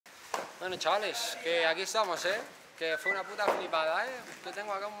Bueno, chavales, que aquí estamos, que fue una puta flipada, que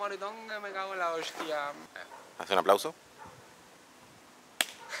tengo acá un moretón que me cago en la hostia. ¿Hace un aplauso?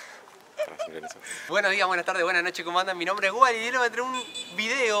 Buenos días, buenas tardes, buenas noches, ¿cómo andan? Mi nombre es Guay y vengo a traer un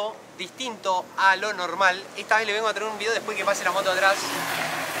video distinto a lo normal. Esta vez le vengo a traer un video después que pase la moto atrás.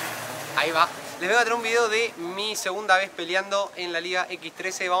 Ahí va. Les vengo a traer un video de mi segunda vez peleando en la Liga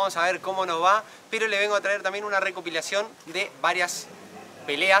X13. Vamos a ver cómo nos va, pero le vengo a traer también una recopilación de varias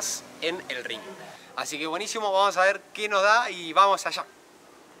peleas en el ring. Así que buenísimo, vamos a ver qué nos da y vamos allá.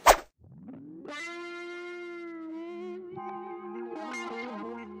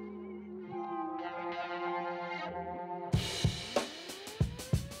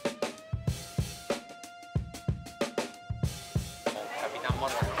 Capitán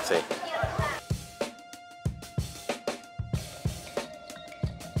Morgan. Sí.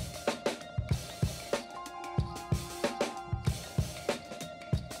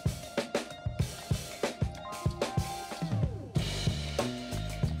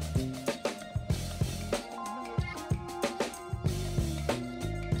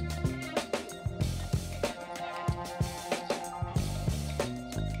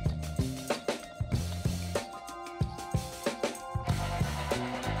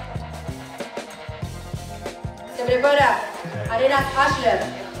 Se prepara Arenas Ashler.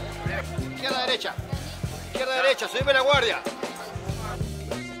 Izquierda, derecha, subime la guardia.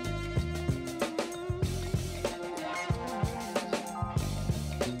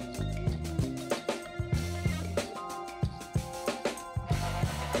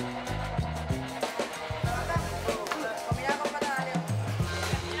 Combinada con patada, Leo.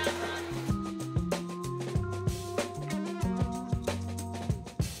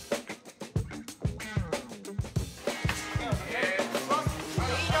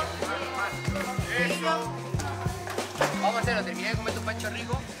 Vamos a hacerlo, terminé de comer tu pancho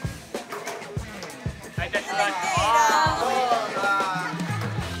rico. Ahí te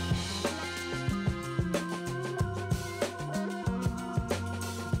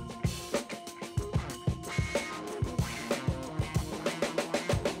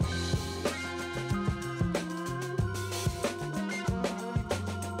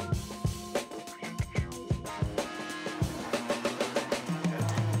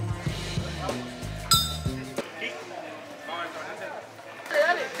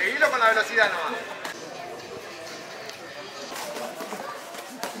Seguilo con la velocidad nomás.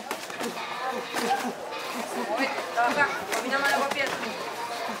 Trabaja, combina mano con pierna.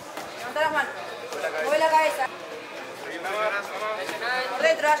 Levanta las manos. Mueve la cabeza. Por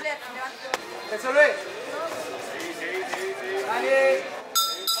dentro, Ashler. ¡Resolvé! ¡Dale!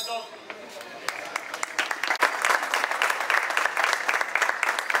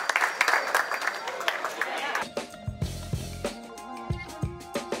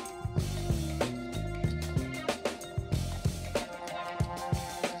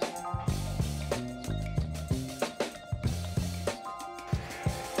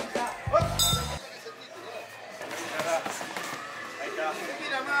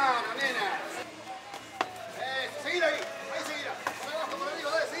 Mira mano, nena. Seguila ahí, seguila. Por abajo, por arriba,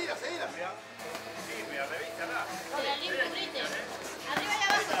 dale, seguila. Sí, mira, revísala. Arriba y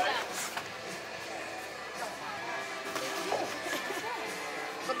abajo está.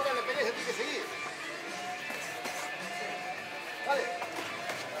 No para la pelea, se tiene que seguir. Dale.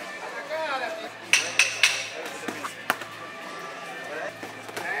 Atacala, tío.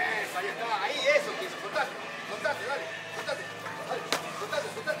 Ahí está, ahí, eso, tío. Soltate, dale. Soltate,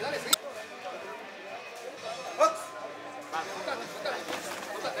 dale, seguí.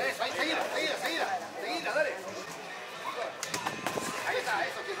 Soltate, eso, ahí, seguila, dale. Ahí está,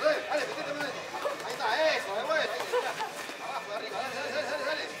 eso, tío, dale, metete en esto. Ahí está, eso, de vuelta, ahí está. Abajo, de arriba,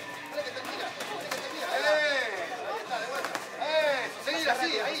 dale. Dale que te mira, ahí está, de vuelta. Eso, seguila así,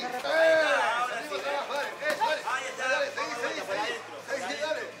 ahí. Arriba, trabajo, dale, eso, dale. Ahí está, dale, seguí,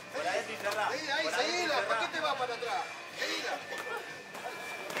 dale. Ahí, seguila, ¿para qué te vas para atrás? Seguila.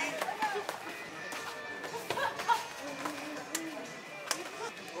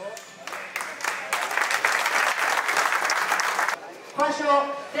 Fallo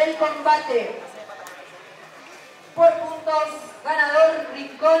del combate. Por puntos, ganador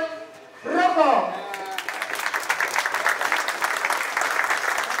Rincón Rojo.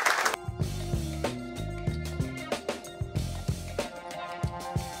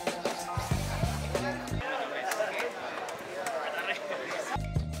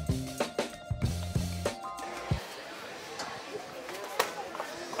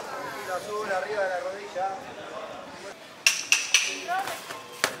 Azul arriba de la rodilla.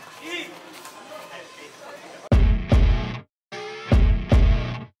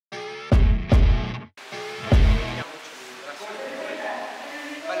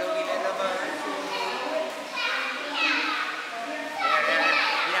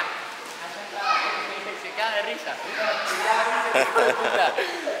 puta.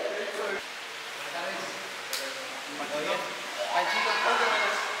 Panchito, ¿cuánto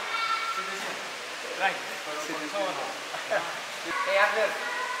menos? 700. Arler.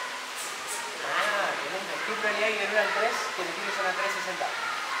 ¿Qué probabilidad hay de 1 al 3 que le tires una 360?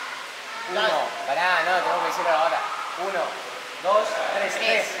 1. Pará, no, tengo que decirlo ahora. 1, 2, 3,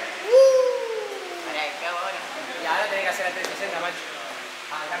 3. Pará, ¿qué hago ahora? Y ahora tenés que hacer la 360, macho.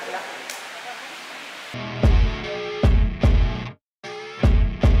 Arrancársela.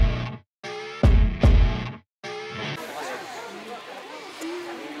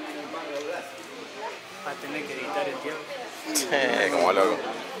 Va a tener que editar el tiempo. Como loco.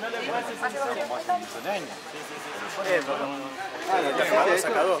 Se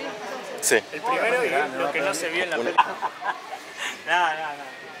acabó. Sí. El primero y lo que no se vio en la pelea. No.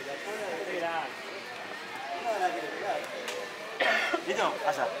 ¿Listo?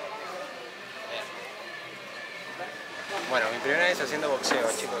 Allá. Bueno, mi primera vez haciendo boxeo,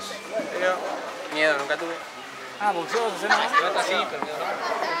 chicos. Pero miedo nunca tuve. Ah, boxeo vas a hacer más. Trata así, pero miedo no.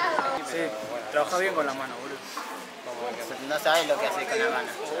 Sí, trabaja bien con la mano, boludo. No sabes lo que haces con la mano.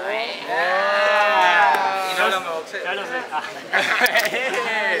 Y no hablamos de boxeo. Ya lo sé.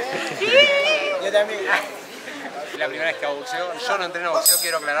 Yo también. Es la primera vez que hago boxeo. Yo no entreno boxeo,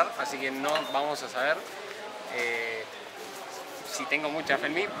 quiero aclarar, así que no vamos a saber si tengo mucha fe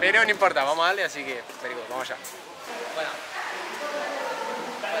en mí, pero no importa, vamos a darle, así que vamos allá. Bueno,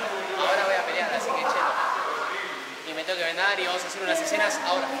 ahora voy a pelear, así que chelo. Y me tengo que vendar y vamos a hacer unas escenas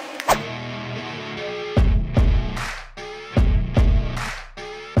ahora.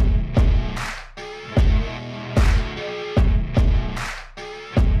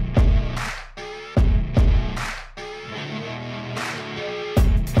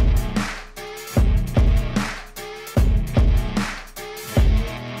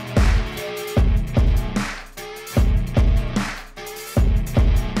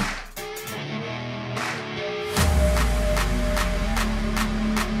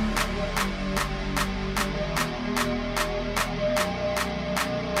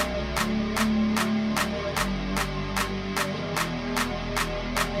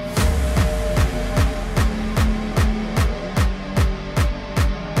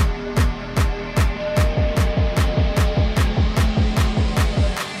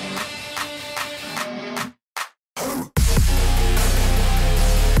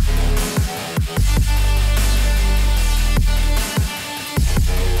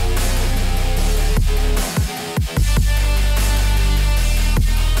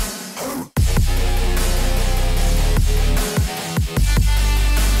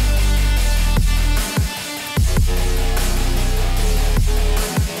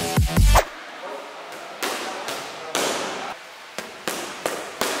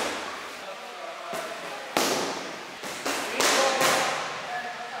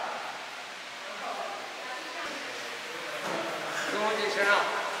 Muy tensionado.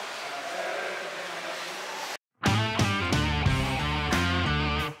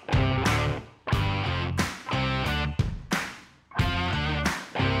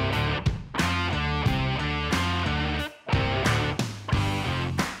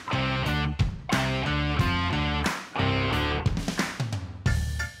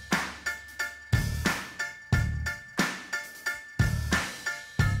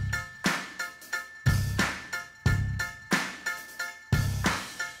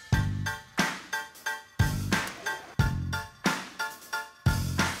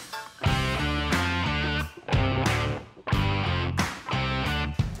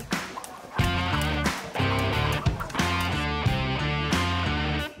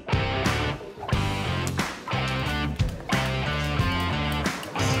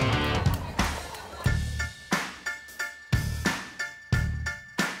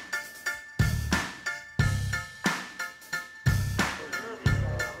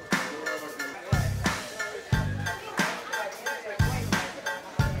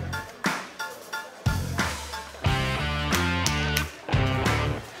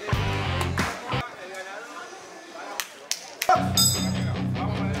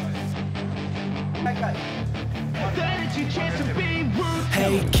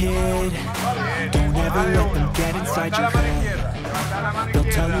 Hey kid, don't ever let them get inside your head.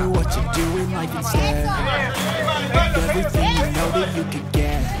 They'll tell you what to do in life instead. Everything you know that you could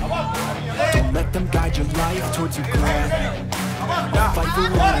get. Don't let them guide your life towards regret. Fight for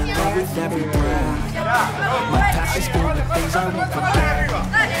what I love with every breath. My past is filled with things I won't forget.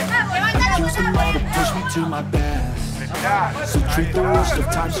 I use them all to push me to my best. So treat the worst of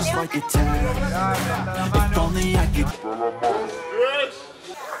times just like a test. If only I could.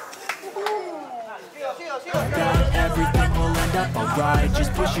 That everything will end up alright.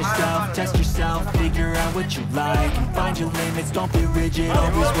 Just push yourself, test yourself, figure out what you like, and find your limits, don't be rigid,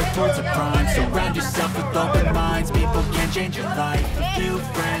 always work towards a prime. Surround yourself with open minds, people can change your life. A few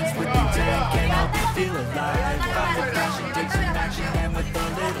friends with intent can help you feel alive. Find a passion, take some action, and with a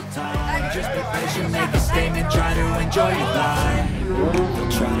little time, just be patient, make a statement, try to enjoy your life.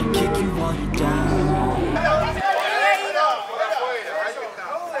 They'll try to kick you while you're down.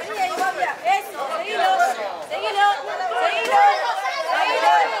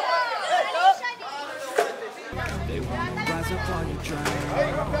 They wanna rise up while you're drowning.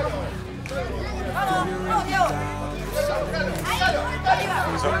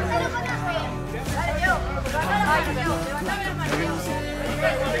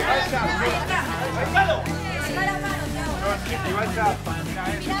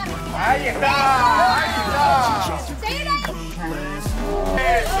 Ahí está, ahí está.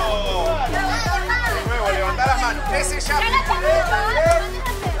 Eso. De nuevo, levantá las manos. Ese ya.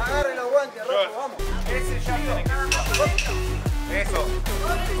 Agarren los guantes, Rafa, vamos. Ese ya tiene que. Eso.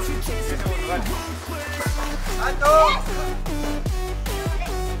 ¡Alto!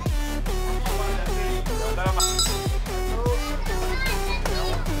 Levantá las manos.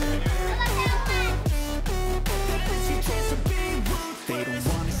 They don't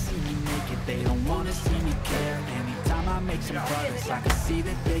wanna see me make it, they don't wanna see me care. Anytime I make some progress, I can see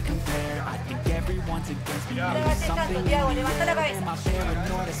that they compare. I think everyone's against me, maybe something in the air. My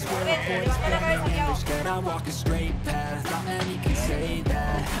paranoid, I swear the boys better, and they're scared I walk a straight path. Not many can say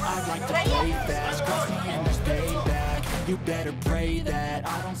that. I like to play fast, cross me and there's payback. You better pray that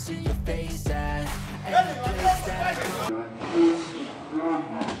I don't see your face at any place that I go.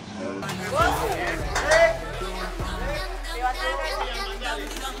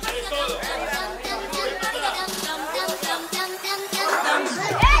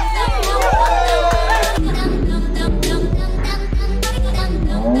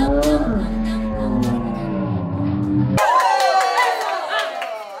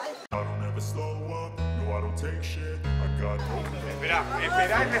 Esperá,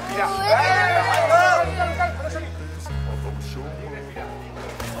 esperá y respirá.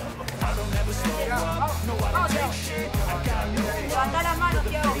 Levanta las manos,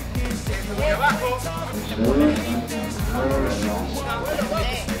 Tiago. De abajo.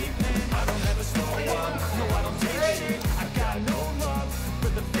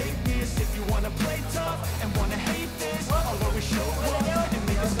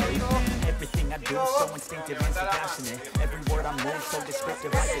 Everything I do is so instinctive and so passionate. Every word I move so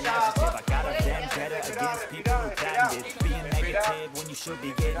descriptive like an adjective. I got a vendetta against people who patented being negative when you should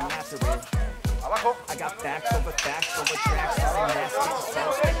be getting after it. I got facts over tracks, selling mass, getting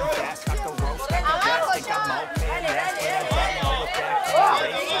so spitting fast, not the roast, not the best, think I'm okay, last, but I don't know if that's the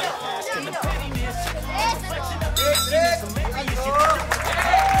race, I'm past in the pettiness, reflection of the emptiness, so maybe you should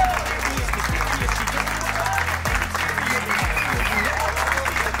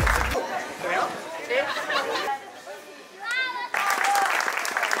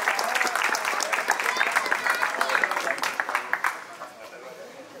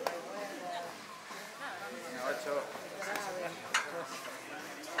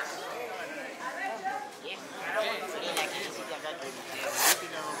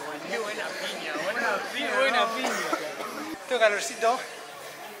Qué buena piña. Tengo calorcito.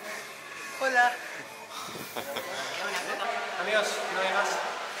 Hola. Amigos, no hay más.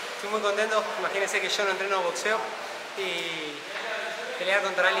 Estoy muy contento. Imagínense que yo no entreno boxeo y pelear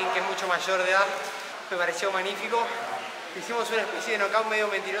contra alguien que es mucho mayor de edad me pareció magnífico. Hicimos una especie de knockout medio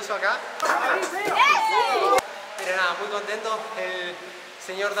mentiroso acá. Pero nada, muy contento. El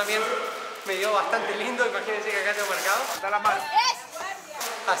señor también me dio bastante lindo. Imagínense que acá tengo marcado. Da la mano.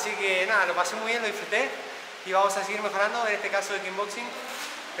 Así que nada, lo pasé muy bien, lo disfruté y vamos a seguir mejorando, en este caso de kickboxing,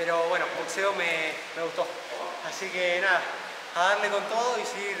 pero bueno, boxeo me gustó. Así que nada, a darle con todo y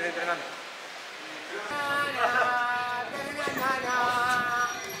seguir entrenando.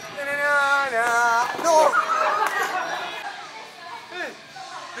 ¡No!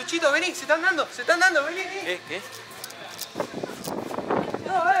 Luchito, vení, se están dando, vení. ¿Qué?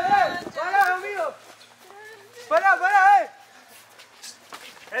 No, pará, amigo. Pará,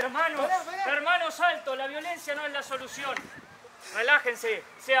 Hermanos, alto, la violencia no es la solución. Relájense,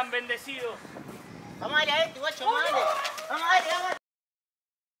 sean bendecidos. Vamos a darle a este, guacho, vamos a darle. Vamos a darle.